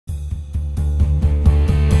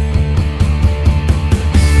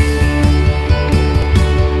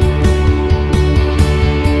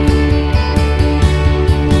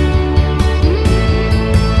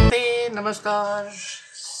नमस्कार,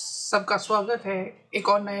 सबका स्वागत है एक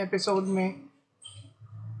और नए एपिसोड में।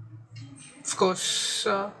 ऑफ कोर्स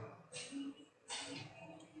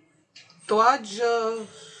तो आज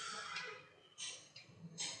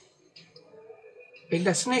एक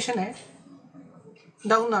डेस्टिनेशन है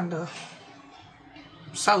डाउन अंडर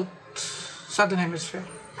साउदर्न हेमिस्फीयर,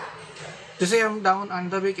 जिसे हम डाउन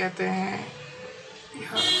अंडर भी कहते हैं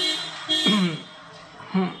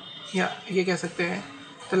या ये कह सकते हैं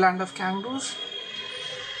the land of kangaroos.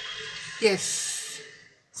 Yes,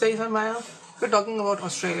 सही फरमाया। We talking about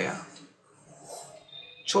Australia.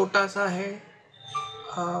 छोटा सा है,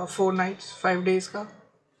 4 नाइट्स 5 डेज का।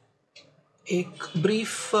 एक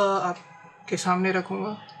ब्रीफ आपके सामने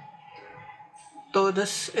रखूँगा। तो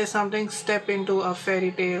this is something step into a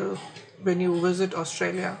fairy tale when you visit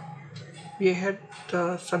Australia. ये है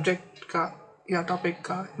सब्जेक्ट का या टॉपिक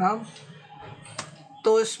का नाम।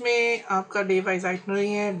 तो इसमें आपका डे वाइज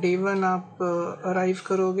आइटनरी है। डे 1 आप अराइव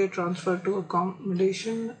करोगे, transfer to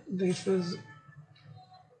accommodation, this is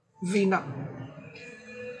Veena.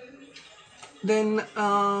 Then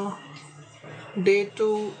day 2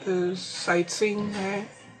 is sightseeing है,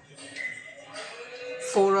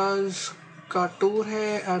 4 आवर्स का टूर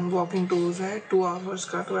है एंड वॉकिंग टूर्स है 2 आवर्स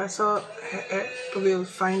का। तो ऐसा है। तो we'll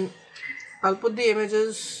find, I'll put the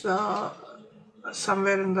images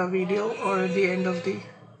somewhere in the video or at the end of the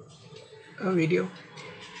video.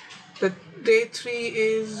 The day 3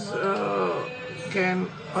 is again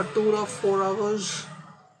a tour of 4 hours.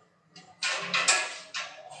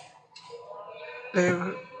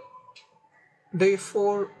 Day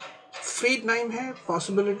 4 free time है।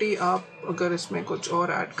 Possibility आप अगर इसमें कुछ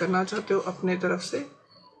और ऐड करना चाहते हो अपने तरफ से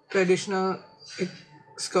तो एडिशनल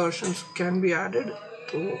एक्सकर्शंस कैन बी एडेड,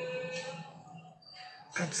 तो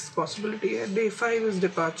that's possibility. Day 5 is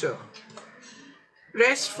departure.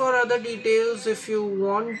 Rest for other details, if you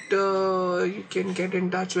want, you can get in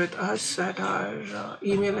touch with us at our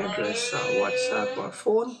email address, WhatsApp or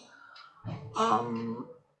phone.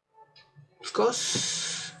 Of course,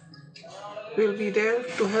 we'll be there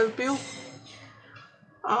to help you.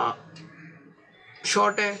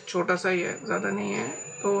 Short है, छोटा सा ही है, ज़्यादा नहीं है।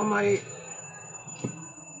 तो हमारी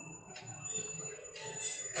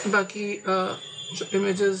बाकी जो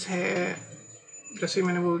images है, जैसे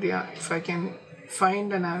मैंने बोल दिया, if I can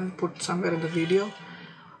find and I'll put somewhere in the video.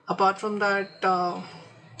 Apart from that,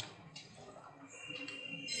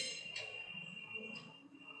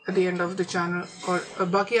 at the end of the channel और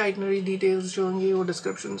बाकी itinerary details जो होंगी वो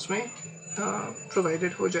descriptions में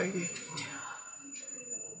provided हो जाएगी।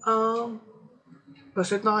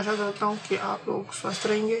 बस इतना आशा करता हूँ कि आप लोग स्वस्थ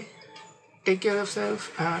रहेंगे। Take care of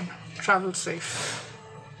yourself and travel safe.